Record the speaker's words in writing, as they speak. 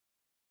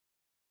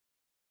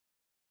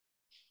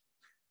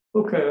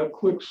Okay, a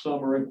quick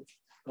summary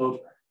of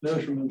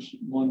measurements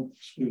one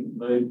student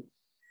made.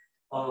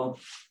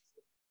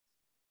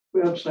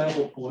 We have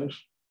sample points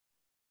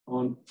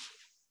on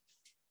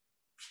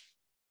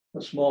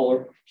a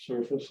smaller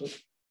surface that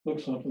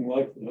looks something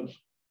like this.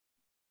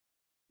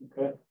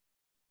 Okay,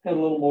 had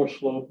a little more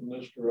slope in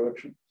this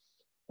direction,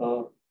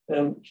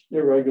 and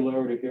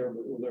irregularity here,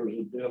 but there's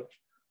a dip.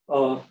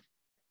 But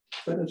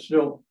it's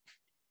still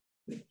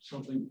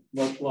something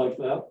much like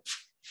that.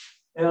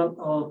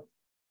 And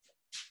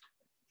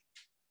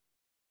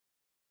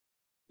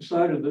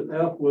decided that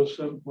F was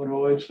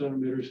 7.08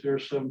 centimeters here,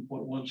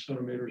 7.1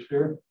 centimeters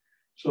here.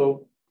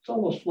 So it's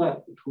almost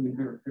flat between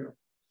here and here.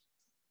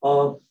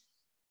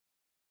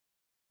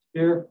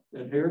 Here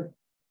and here,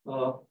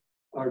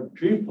 our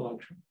G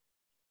function,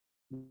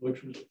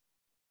 which is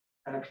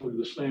actually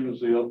the same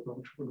as the F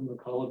function, we're going to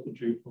call it the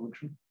G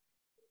function,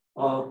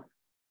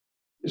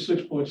 is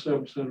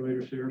 6.7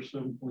 centimeters here,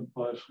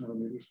 7.5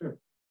 centimeters here.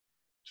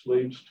 Which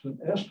leads to an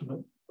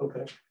estimate.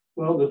 Okay,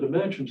 well, the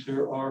dimensions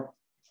here are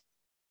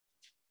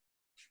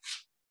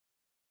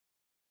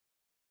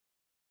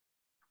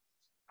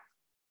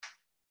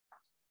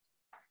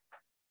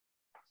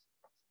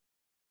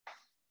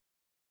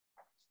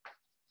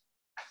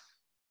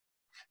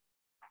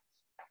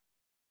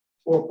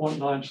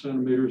 4.9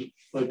 centimeters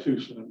by 2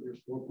 centimeters,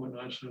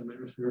 4.9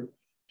 centimeters here,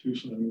 2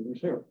 centimeters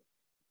here.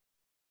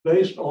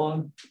 Based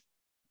on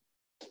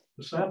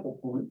the sample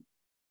point,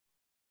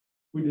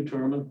 we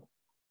determined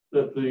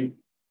that the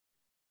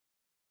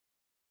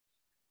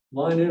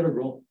line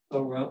integral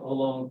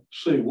along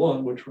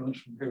C1, which runs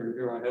from here to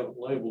here, I haven't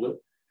labeled it,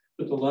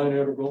 but the line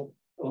integral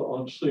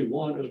on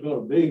C1 is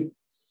going to be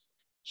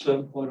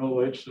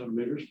 7.08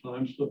 centimeters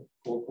times the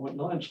 4.9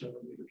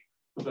 centimeters,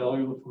 the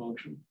value of the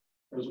function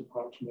as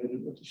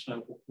approximated at the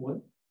sample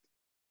point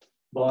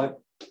by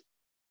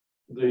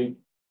the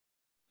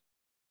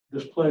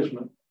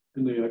displacement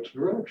in the x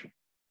direction.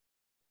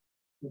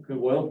 Okay,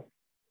 well,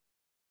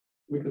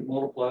 we could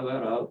multiply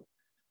that out,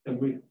 and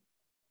we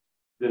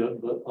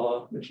did, but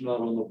it's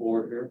not on the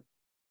board here.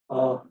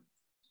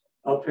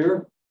 Up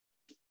here,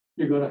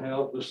 you're going to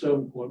have the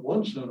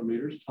 7.1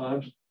 centimeters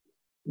times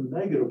the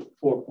negative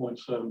 4.7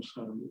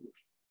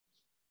 centimeters.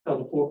 Now,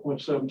 the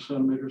 4.7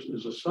 centimeters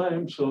is the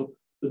same, so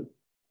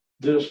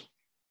this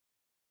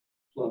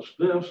plus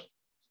this,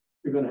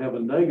 you're going to have a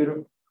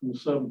negative from the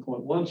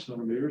 7.1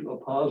 centimeters, a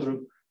positive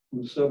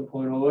from the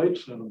 7.08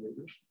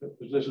 centimeters,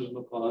 because this is in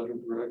the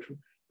positive direction.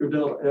 Your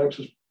delta x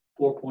is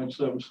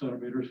 4.7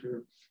 centimeters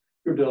here.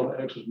 Your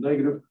delta x is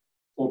negative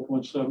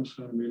 4.7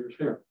 centimeters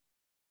here.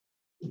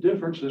 The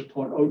difference is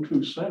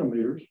 0.02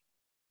 centimeters.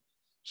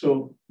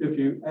 So if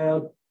you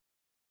add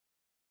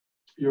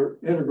your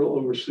integral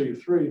over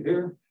C3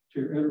 here to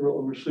your integral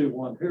over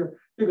C1 here,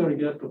 you're going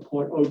to get to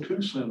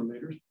 0.02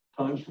 centimeters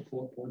times the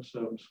 4.7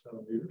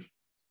 centimeters.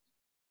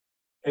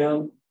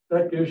 And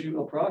that gives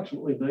you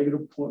approximately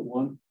negative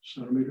 0.1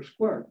 centimeters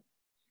squared.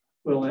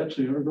 Well, that's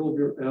the integral of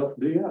your f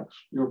dx,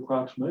 your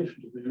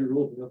approximation to the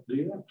integral of f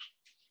dx.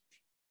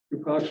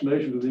 Your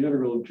approximation to the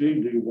integral of g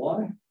dy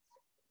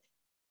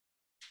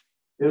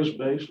is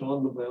based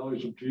on the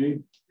values of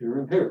g here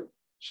and here.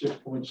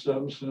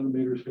 6.7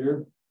 centimeters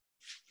here,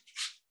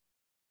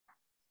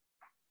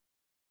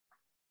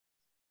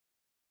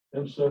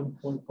 and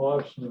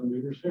 7.5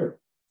 centimeters here.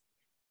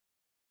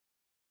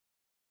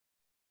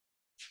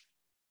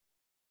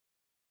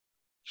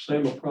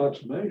 Same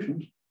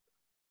approximations.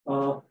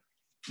 The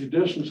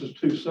distance is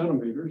 2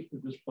 centimeters. The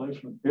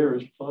displacement here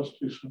is plus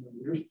 2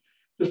 centimeters.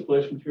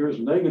 Displacement here is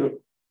negative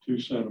 2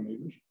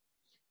 centimeters.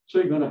 So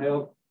you're going to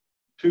have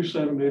 2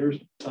 centimeters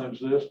times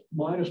this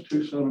minus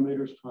 2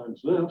 centimeters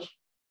times this,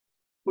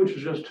 which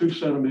is just 2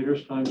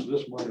 centimeters times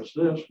this minus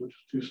this, which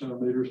is 2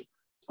 centimeters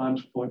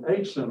times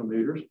 0.8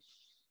 centimeters,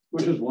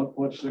 which is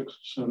 1.6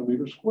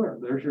 centimeters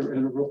squared. There's your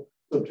integral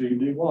of g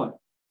dy.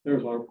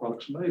 There's our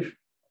approximation.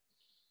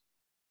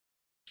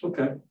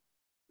 Okay,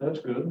 that's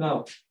good.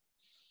 Now,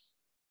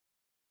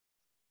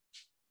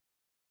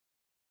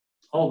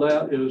 all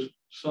that is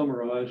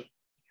summarized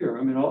here.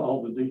 I mean,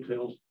 all the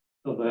details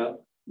of that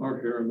are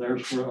here, and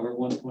there's where our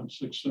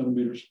 1.6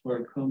 centimeters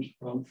squared comes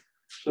from.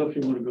 So if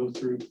you want to go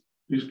through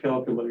these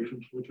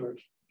calculations, which our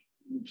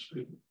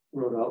student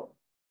wrote out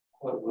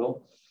quite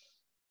well,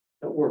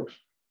 that works.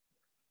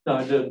 Now,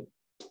 I did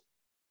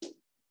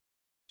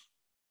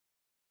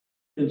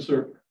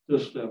insert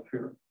this step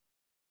here.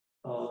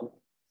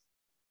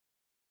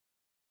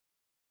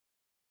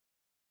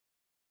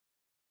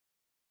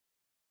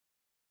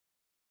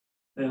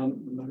 And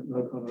I'm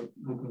not going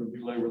to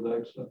belabor that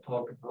because I've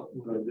talked about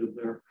what I did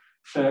there,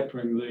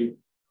 factoring the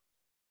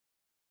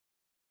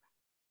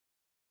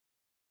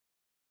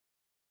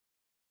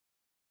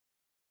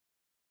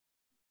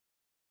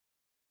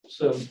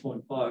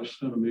 .5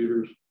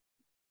 centimeters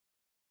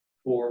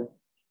for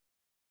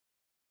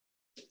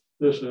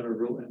this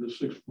integral into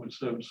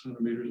 6.7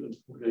 centimeters and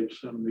 0.8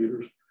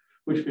 centimeters,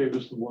 which gave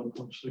us the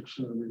 1.6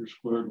 centimeters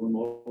squared when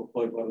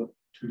multiplied by the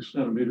 2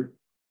 centimeter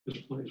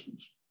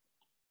displacements.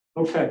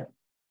 Okay.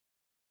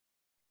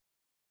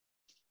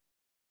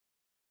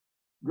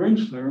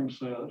 Green's theorem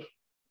says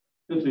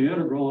that the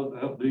integral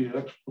of f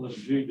dx plus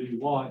g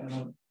dy,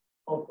 and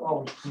I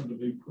always tend to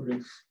be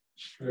pretty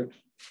strict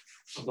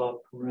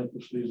about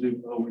parentheses,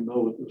 even though we know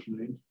what this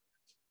means,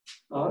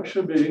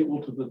 should be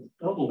equal to the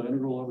double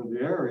integral over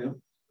the area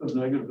of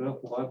negative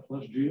fy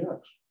plus gx.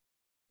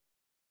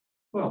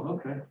 Well,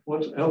 okay,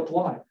 what's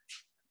fy?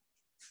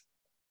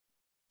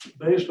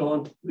 Based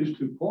on these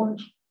 2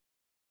 points,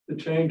 the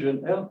change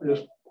in f is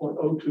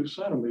 0.02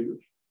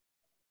 centimeters.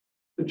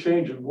 The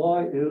change in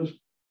y is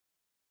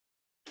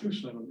 2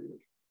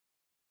 centimeters.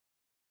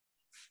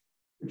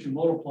 If you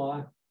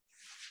multiply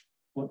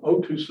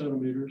 0.02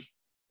 centimeters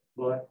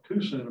by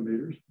 2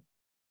 centimeters,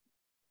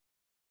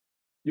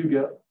 you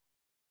get,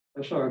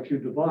 sorry, if you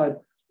divide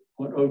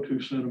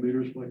 0.02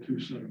 centimeters by 2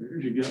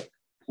 centimeters, you get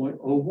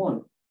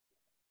 0.01.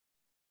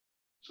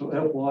 So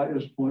fy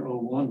is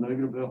 0.01,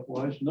 negative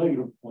fy is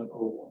negative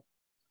 0.01.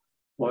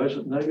 Why is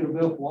it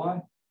negative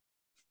fy?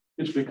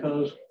 It's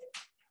because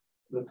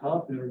the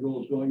top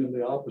integral is going in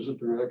the opposite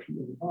direction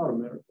of the bottom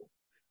integral.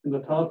 And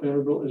the top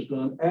integral is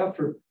done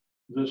after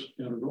this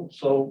integral.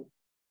 So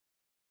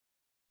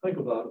think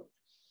about it.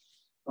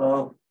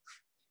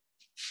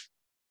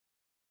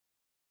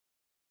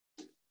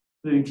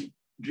 The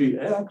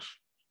gx,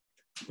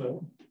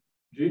 well,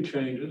 g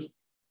changes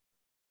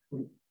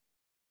from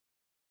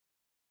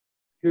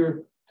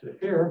here to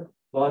here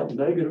by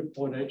negative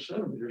 0.8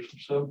 centimeters,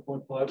 from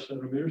 7.5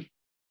 centimeters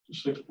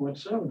to 6.7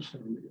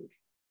 centimeters.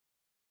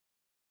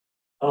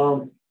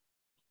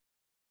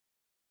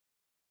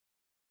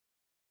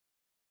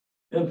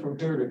 And from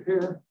here to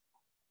here,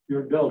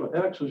 your delta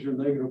x is your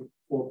negative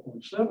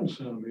 4.7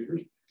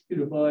 centimeters. You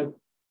divide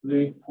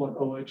the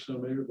 0.08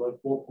 centimeters by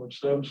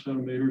 4.7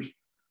 centimeters,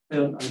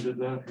 and I did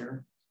that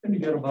here, and you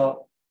get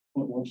about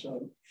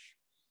 0.17.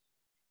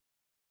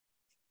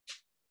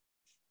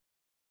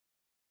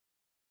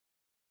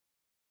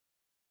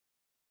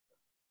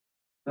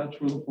 That's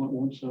where the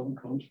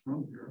 0.17 comes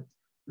from here.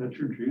 That's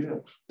your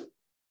gx.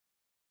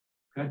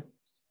 Okay.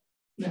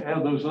 You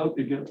add those up,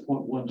 you get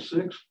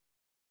 0.16.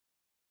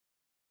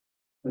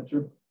 That's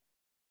your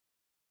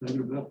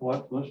negative fy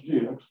plus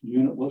gx,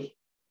 unitless,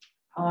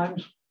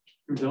 times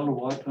your delta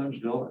y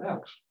times delta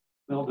x.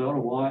 Now delta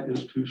y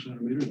is 2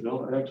 centimeters,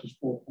 delta x is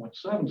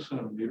 4.7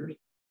 centimeters.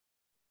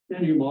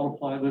 Then you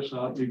multiply this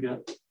out, you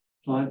get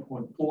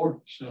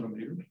 9.4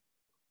 centimeters.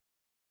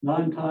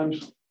 9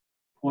 times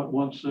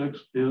 0.16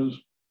 is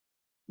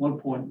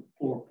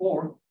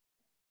 1.44.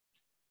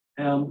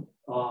 And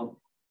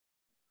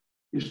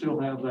you still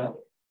have that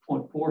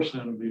 0.4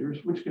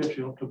 centimeters, which gets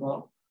you up to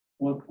about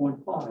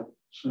 1.5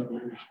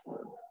 centimeters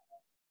squared.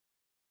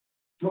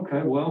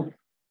 Okay, well,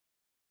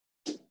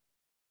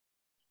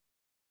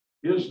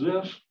 is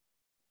this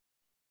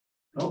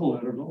double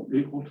integral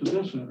equal to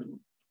this integral?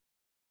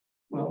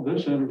 Well,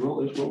 this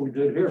integral is what we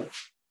did here.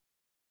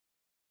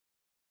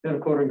 And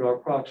according to our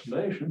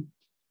approximation,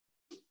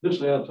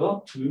 this adds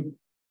up to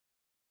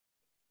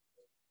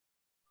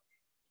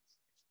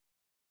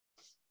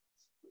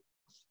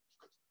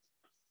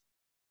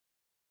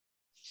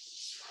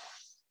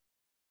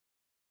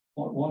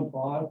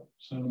 0.15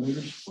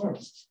 centimeters squared.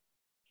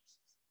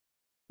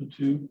 The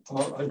two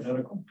are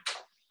identical.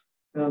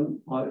 And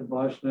my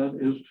advice then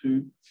is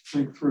to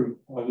think through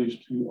why these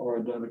two are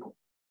identical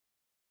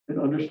and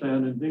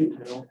understand in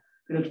detail.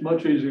 And it's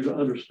much easier to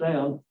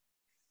understand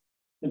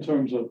in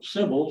terms of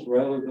symbols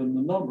rather than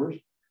the numbers.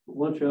 But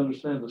once you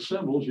understand the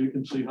symbols, you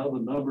can see how the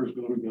numbers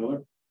go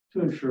together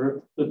to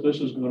ensure that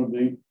this is going to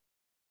be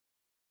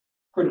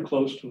pretty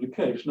close to the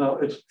case. Now,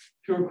 it's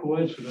pure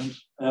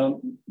coincidence and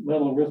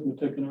mental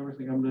arithmetic and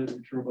everything. I'm not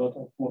even sure about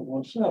that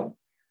 0.17.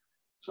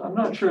 So I'm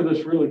not sure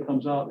this really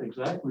comes out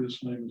exactly the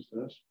same as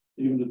this,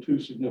 even the two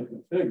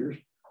significant figures,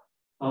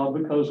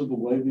 because of the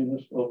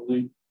waviness of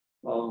the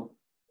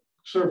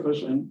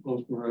surface in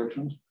both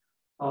directions.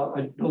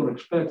 I don't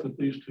expect that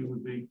these two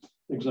would be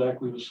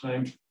exactly the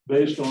same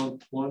based on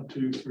 1,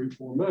 2, 3,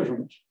 4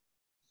 measurements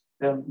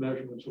and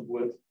measurements of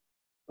width,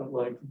 of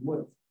length and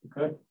width,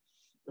 okay?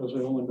 Those are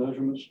the only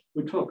measurements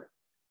we took.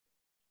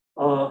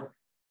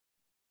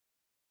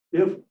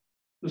 If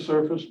the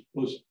surface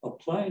was a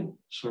plane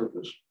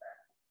surface,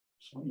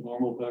 some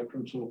normal vector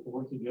and so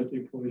forth, you get the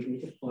equation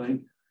of the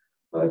plane,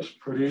 it's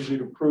pretty easy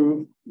to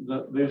prove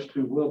that these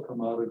two will come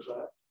out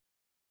exact.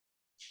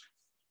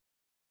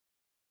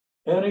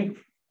 Any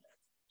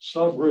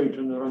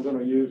sub-region that I'm going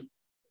to use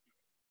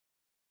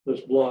this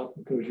block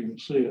because you can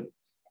see it.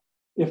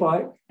 If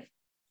I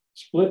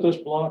split this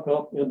block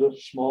up into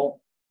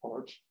small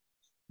parts,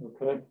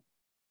 okay,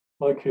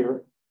 like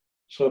here.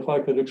 So if I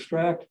could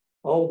extract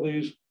all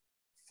these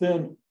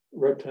thin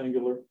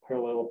rectangular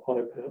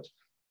parallelepipeds,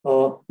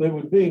 they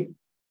would be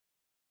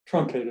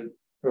truncated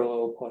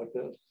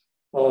parallelepipeds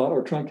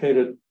or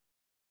truncated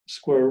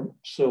square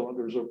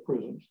cylinders or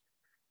prisms,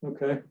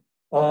 okay?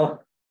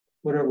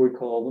 Whatever we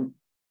call them.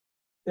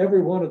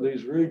 Every one of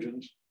these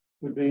regions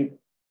would be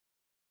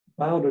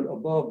bounded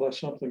above by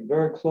something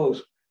very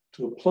close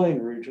to a plane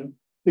region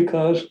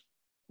because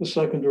the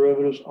second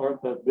derivatives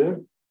aren't that big.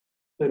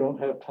 They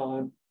don't have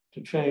time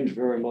to change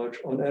very much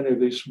on any of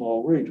these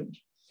small regions.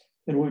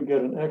 And we'd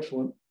get an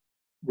excellent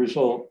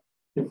result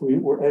if we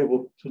were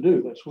able to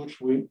do this, which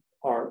we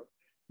are.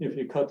 If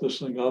you cut this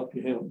thing up,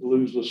 you have to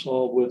lose the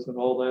saw width and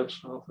all that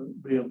stuff, and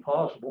it'd be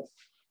impossible.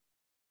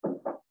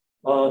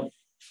 One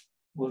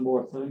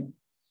more thing.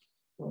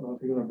 I don't know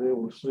if you're going to be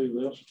able to see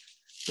this,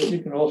 but you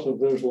can also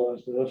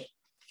visualize this.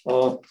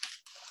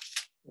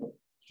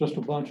 Just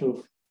a bunch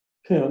of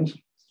pins.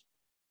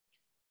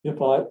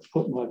 If I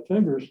put my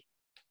fingers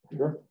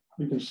here,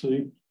 you can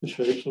see the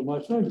shapes of my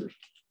fingers.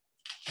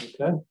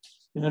 Okay.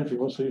 And if you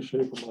want to see the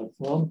shape of my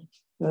thumb,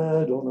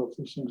 I don't know if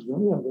this thing's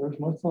going to, yeah, there's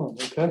my thumb.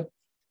 Okay.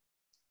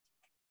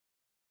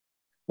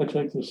 I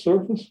take the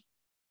surface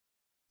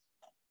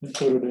and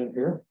put it in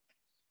here.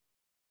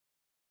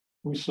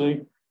 We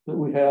see that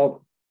we have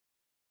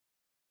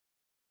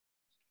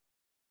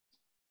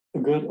a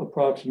good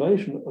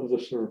approximation of the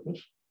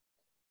surface.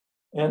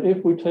 And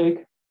if we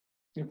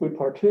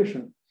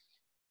partition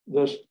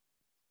this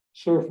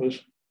surface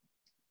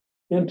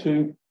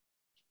into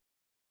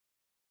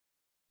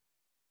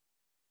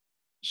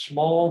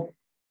small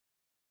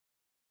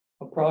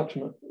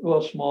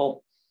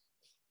small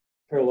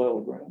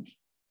parallelograms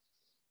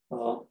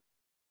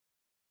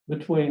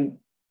between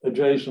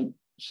adjacent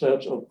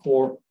sets of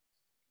 4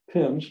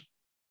 pins,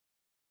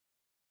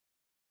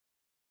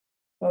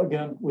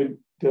 again, we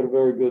get a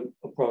very good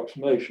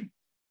approximation.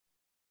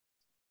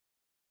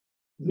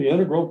 The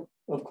integral,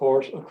 of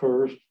course,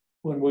 occurs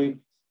when we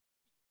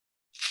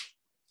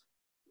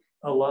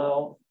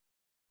allow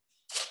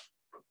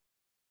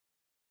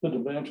the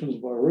dimensions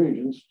of our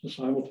regions to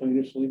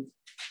simultaneously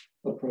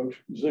approach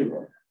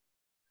 0.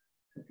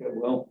 Okay,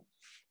 well,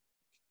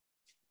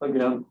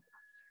 again,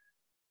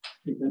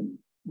 you can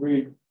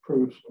read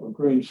proofs of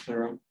Green's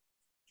theorem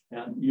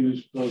and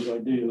use those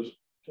ideas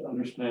to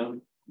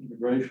understand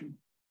integration,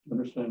 to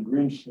understand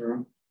Green's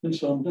theorem in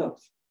some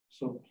depth.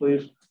 So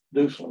please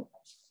do so.